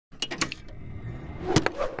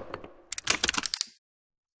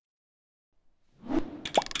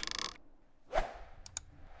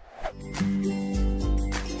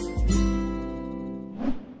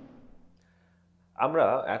আমরা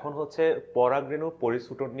এখন হচ্ছে পরাগরেণু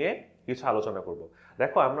পরিস্ফুটন নিয়ে কিছু আলোচনা করব।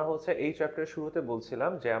 দেখো আমরা হচ্ছে এই চ্যাপ্টারের শুরুতে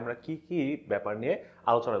বলছিলাম যে আমরা কি কি ব্যাপার নিয়ে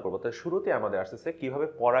আলোচনা করব। তো শুরুতে আমাদের আসতেছে কিভাবে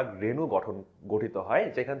পরাগরেণু গঠিত হয়,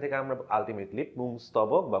 যেখান থেকে আমরা আলটিমেটলি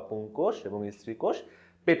পুংস্তবক বা পুংকোষ এবং স্ত্রীকোষ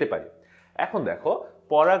পেতে পারি। এখন দেখো,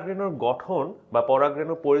 পরাগরেণুর গঠন বা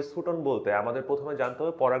পরাগরেণু পরিস্ফুটন বলতে আমাদের প্রথমে জানতে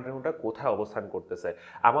হবে পরাগরেণুটা কোথায় অবস্থান করতেছে।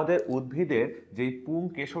 আমাদের উদ্ভিদের যে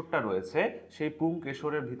পুংকেশরটা রয়েছে সেই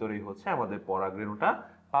পুংকেশরের ভিতরেই হচ্ছে আমাদের পরাগরেণুটা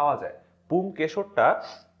পাওয়া যায়। পুংকেশরটা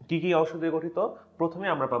কি কি অংশ দিয়ে গঠিত? প্রথমে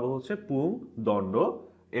আমরা পাবো হচ্ছে পুংদণ্ড,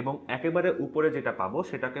 এবং একেবারে উপরে যেটা পাবো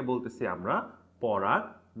সেটাকে বলতেছি আমরা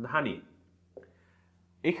পরাগধানী।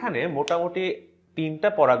 এখানে মোটামুটি 3টা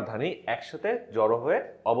পরাগধানী একসাথে জড়ো হয়ে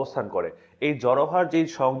অবস্থান করে। এই জড়ো হওয়ার যে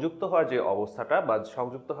সংযুক্ত হওয়ার যে অবস্থাটা বা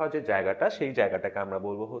সংযুক্ত হওয়ার যে জায়গাটা, সেই জায়গাটাকে আমরা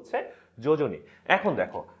বলবো হচ্ছে যোজনী। এখন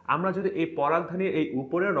দেখো, আমরা যদি এই পরাগধানীর এই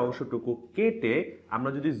উপরের অংশটুকু কেটে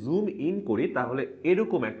আমরা যদি জুম ইন করি, তাহলে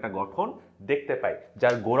এরকম একটা গঠন দেখতে পাই,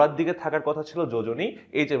 যার গোড়ার দিকে থাকার কথা ছিল যোজনী।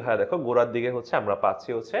 এই যে ভাইয়া দেখো, গোড়ার দিকে হচ্ছে আমরা পাচ্ছি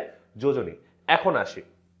হচ্ছে যোজনী। এখন আসি,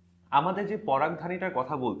 আমাদের যে পরাগধানীটার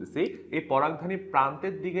কথা বলতেছি, এই পরাগধানীর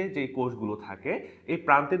প্রান্তের দিকে যে কোষগুলো থাকে, এই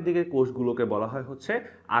প্রান্তের দিকে কোষগুলোকে বলা হয় হচ্ছে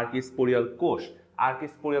আর্কিস্পোরিয়াল কোষ।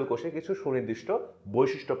 আর্কিস্পোরিয়াল কোষে কিছু সুনির্দিষ্ট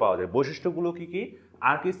বৈশিষ্ট্য পাওয়া যায়। বৈশিষ্ট্যগুলো কি কি?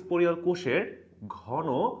 আর্কিস্পোরিয়াল কোষের ঘন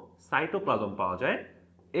সাইটোপ্লাজম পাওয়া যায়,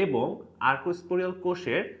 এবং আর্কিস্পোরিয়াল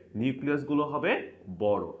কোষের নিউক্লিয়াসগুলো হবে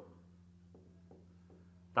বড়।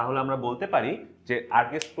 তাহলে আমরা বলতে পারি যে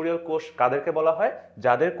আর্কিস্পোরিয়াল কোষ কাদেরকে বলা হয়?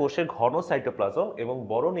 যাদের কোষে ঘন সাইটোপ্লাজম এবং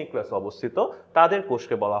বড় নিউক্লিয়াস অবস্থিত, তাদের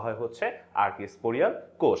কোষকে বলা হয় হচ্ছে আর্কিস্পোরিয়াল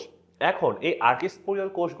কোষ। এখন এই আর্কিস্পোরিয়াল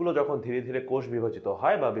কোষগুলো যখন ধীরে ধীরে কোষ বিভাজিত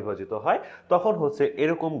হয়, তখন হচ্ছে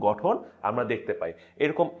এরকম গঠন আমরা দেখতে পাই।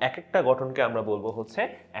 এরকম এক একটা গঠনকে আমরা বলবো হচ্ছে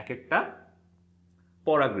এক একটা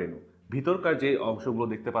পরাগরেণু। ভিতরকার যে অংশগুলো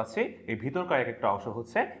দেখতে পাচ্ছি, এই ভিতরকার এক একটা অংশ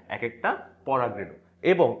হচ্ছে এক একটা পরাগরেণু,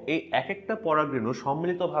 এবং এই এক একটা পরাগরেণু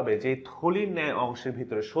সম্মিলিতভাবে যে থলির ন্যায় অংশের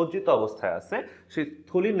ভিতরে সজ্জিত অবস্থায় আছে, সেই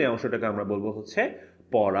থলির ন্যায় অংশটাকে আমরা বলবো হচ্ছে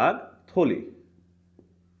পরাগথলি।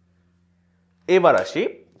 এবার আসি,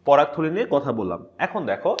 পরাগথলি নিয়ে কথা বললাম। এখন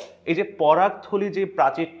দেখো, এই যে পরাগথলি যে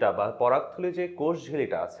প্রাচীরটা বা পরাগথলি যে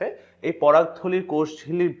কোষঝিল্লিটা আছে, এই পরাগথলির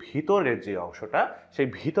কোষঝিল্লির ভিতরের যে অংশটা, সেই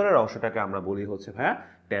ভিতরের অংশটাকে আমরা বলি হচ্ছে ভাইয়া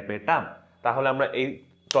ট্যাপেটাম। তাহলে আমরা এই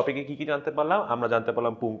টপিকে কি কি জানতে পারলাম? আমরা জানতে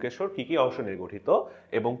পারলাম পুংকেশর কি কি অংশ নিয়ে গঠিত,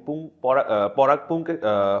 এবং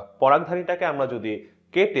পরাগধানীটাকে আমরা যদি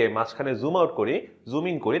কেটে মাঝখানে জুম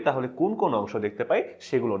ইন করি, তাহলে কোন কোন অংশ দেখতে পাই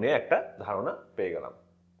সেগুলো নিয়ে একটা ধারণা পেয়ে গেলাম।